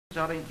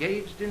are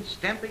engaged in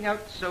stamping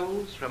out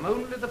soles from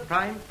only the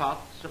prime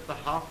parts of the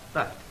half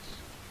busts.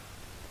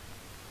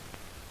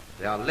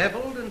 They are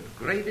levelled and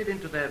graded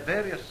into their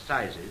various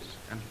sizes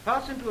and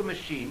pass into a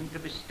machine to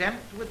be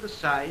stamped with the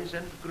size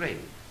and grade.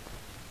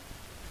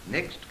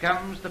 Next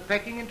comes the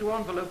packing into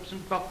envelopes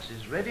and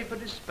boxes ready for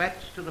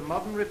dispatch to the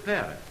modern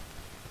repairer,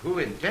 who,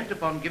 intent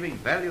upon giving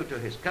value to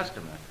his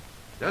customer,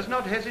 does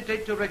not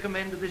hesitate to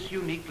recommend this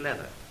unique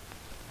leather.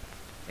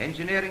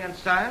 Engineering and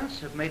science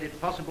have made it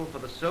possible for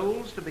the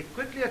soles to be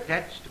quickly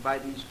attached by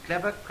these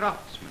clever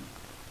craftsmen.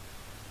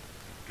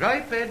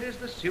 Dry-fed is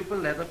the super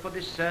leather for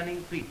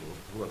discerning people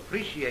who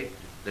appreciate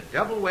the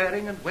double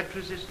wearing and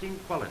wet-resisting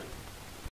quality.